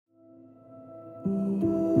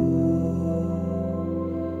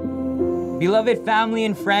Beloved family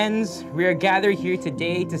and friends, we are gathered here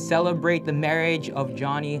today to celebrate the marriage of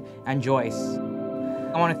Johnny and Joyce.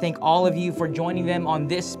 I want to thank all of you for joining them on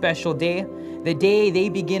this special day, the day they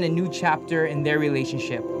begin a new chapter in their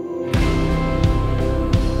relationship.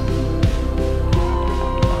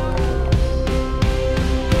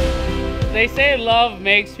 They say love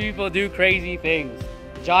makes people do crazy things.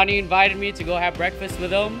 Johnny invited me to go have breakfast with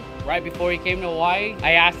him right before he came to Hawaii.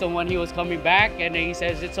 I asked him when he was coming back, and then he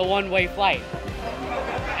says it's a one-way flight.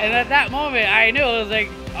 And at that moment, I knew, I was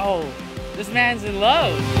like, oh, this man's in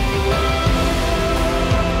love.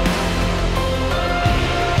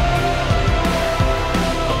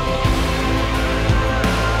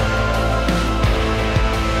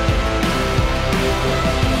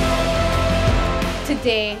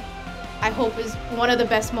 Today, I hope, is one of the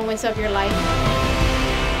best moments of your life.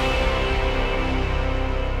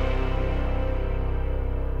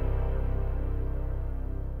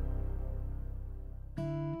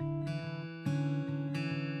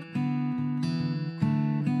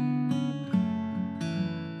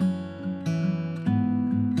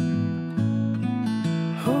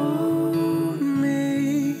 Hold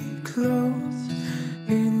me close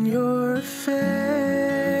in your affection.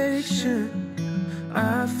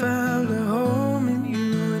 I found a home in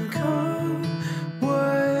you, and come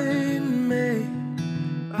what may,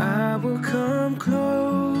 I will come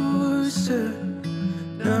closer.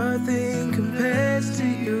 Nothing compares to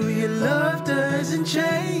you. Your love doesn't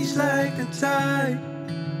change like the tide.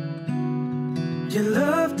 Your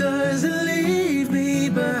love doesn't leave me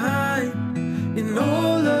behind in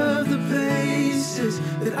all of the places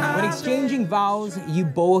that When exchanging vows, you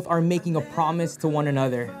both are making a promise to one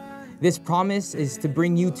another. This promise is to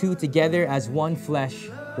bring you two together as one flesh,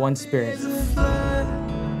 one spirit.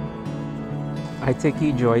 I take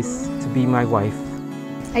you, Joyce, to be my wife.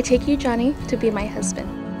 I take you, Johnny, to be my husband.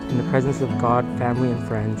 In the presence of God, family, and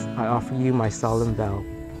friends, I offer you my solemn vow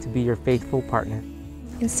to be your faithful partner.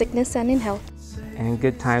 In sickness and in health. And in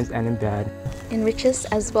good times and in bad. In riches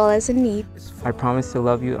as well as in need. I promise to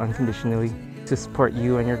love you unconditionally, to support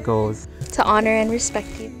you and your goals. To honor and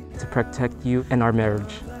respect you. To protect you and our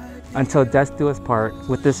marriage. Until death do us part,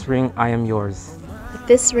 with this ring I am yours. With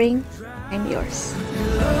this ring, I'm yours.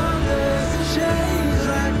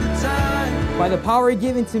 By the power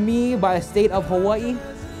given to me by the state of Hawaii,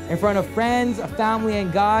 in front of friends, family,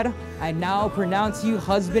 and God, I now pronounce you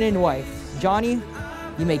husband and wife. Johnny,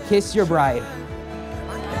 you may kiss your bride.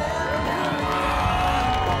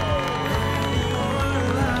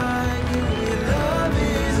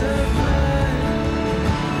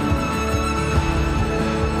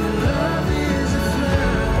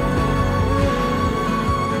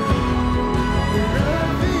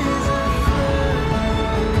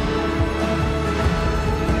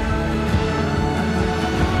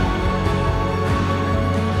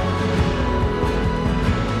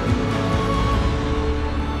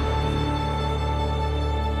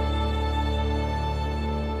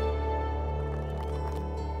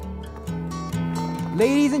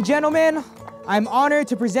 Ladies and gentlemen, I'm honored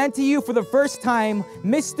to present to you for the first time,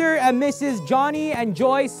 Mr. and Mrs. Johnny and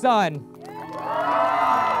Joyce Sun.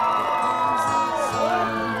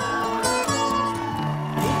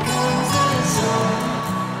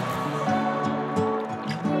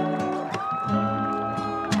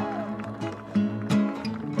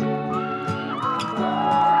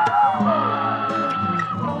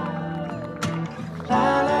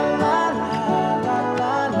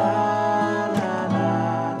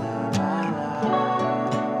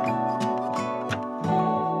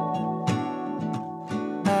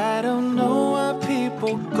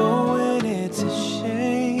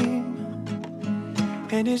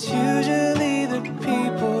 And it's usually the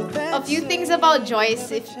people that A few things about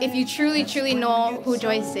Joyce, if you truly know who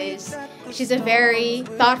Joyce is. She's a very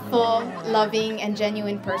thoughtful, loving, and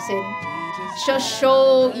genuine person. She'll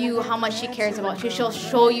show you how much she cares about you. She'll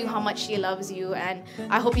show you how much she loves you. And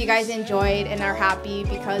I hope you guys enjoyed and are happy,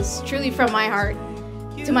 because truly from my heart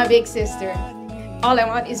to my big sister, all I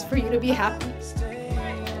want is for you to be happy.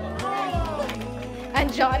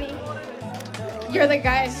 And Johnny, you're the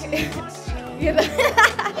guy. You're the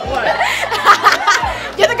what?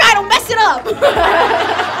 You're the guy, don't mess it up.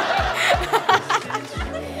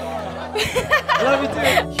 love you too.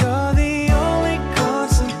 You're the only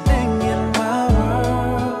constant thing in my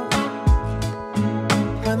world.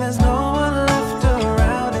 When there's no one left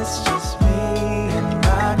around, it's just me and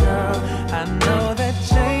my girl. I know that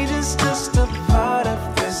change is just a part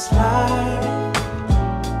of this life,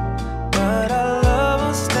 but our love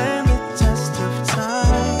will stand the test of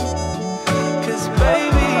time. 'Cause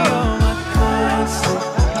baby, you're my kind.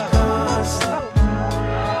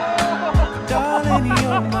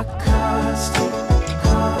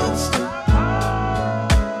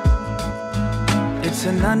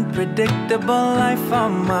 predictable life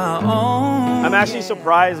on my own. I'm actually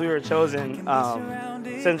surprised we were chosen,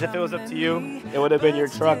 since if it was up to you, it would have been your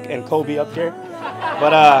truck and Kobe up here.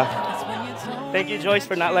 But thank you, Joyce,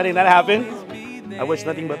 for not letting that happen. I wish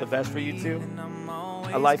nothing but the best for you two.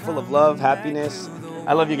 A life full of love, happiness.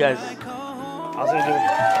 I love you guys. Awesome to do.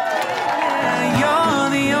 You're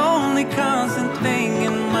the only constant thing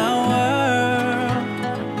in my world.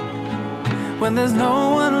 When there's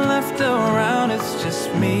no one left around, it's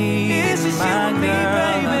just me and my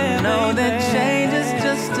girl. I know that change is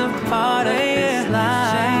just a part of this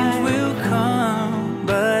life. Change will come,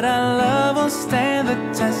 but our love will stand the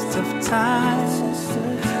test of time.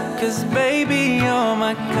 'Cause baby, you're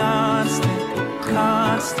my constant.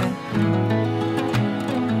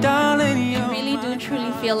 Darling, I really do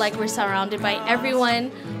truly feel like we're surrounded by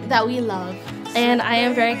everyone that we love. And I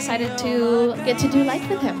am very excited to get to do life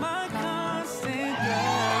with him.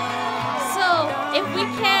 So, if we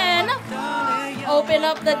can open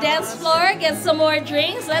up the dance floor, get some more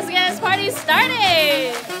drinks, let's get this party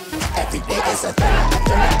started. Every day is a thriller.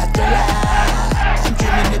 I'm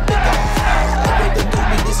dreaming it bigger. Everything do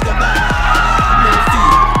we discover.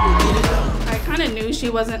 I kind of knew she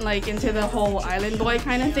wasn't like into the whole island boy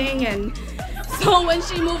kind of thing, and so when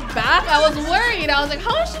she moved back, I was worried. I was like,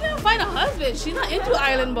 how is she gonna find a husband? She's not into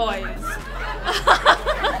island boys.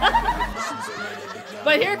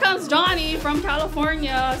 But here comes Johnny from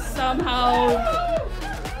California somehow.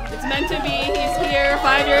 It's meant to be. He's here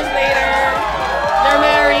 5 years later. They're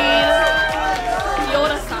married.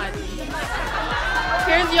 Yoda-san.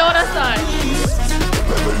 Here's Yoda-san.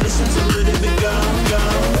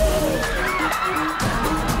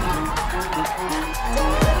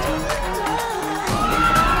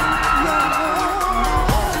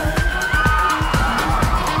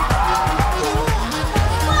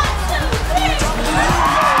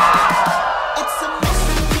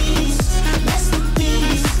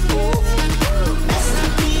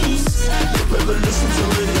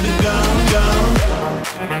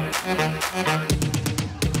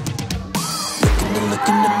 Look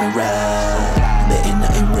in the mirror, letting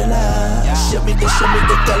nothing realize. Show me the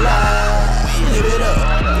color. Live it up,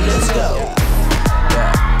 let's go.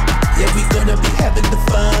 Yeah, we gonna be having the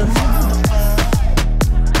fun.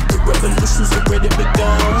 The revolution's already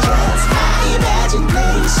begun. Just my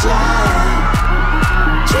imagination.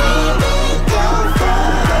 Dreaming, go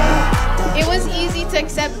further. It was easy to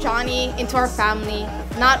accept Johnny into our family,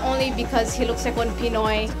 not only because he looks like one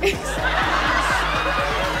Pinoy.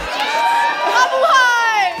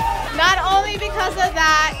 Not only because of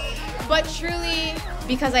that, but truly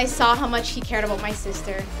because I saw how much he cared about my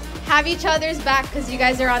sister. Have each other's back because you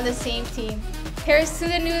guys are on the same team. Here's to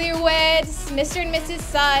the newlyweds, Mr. and Mrs.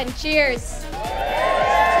 Sun. Cheers.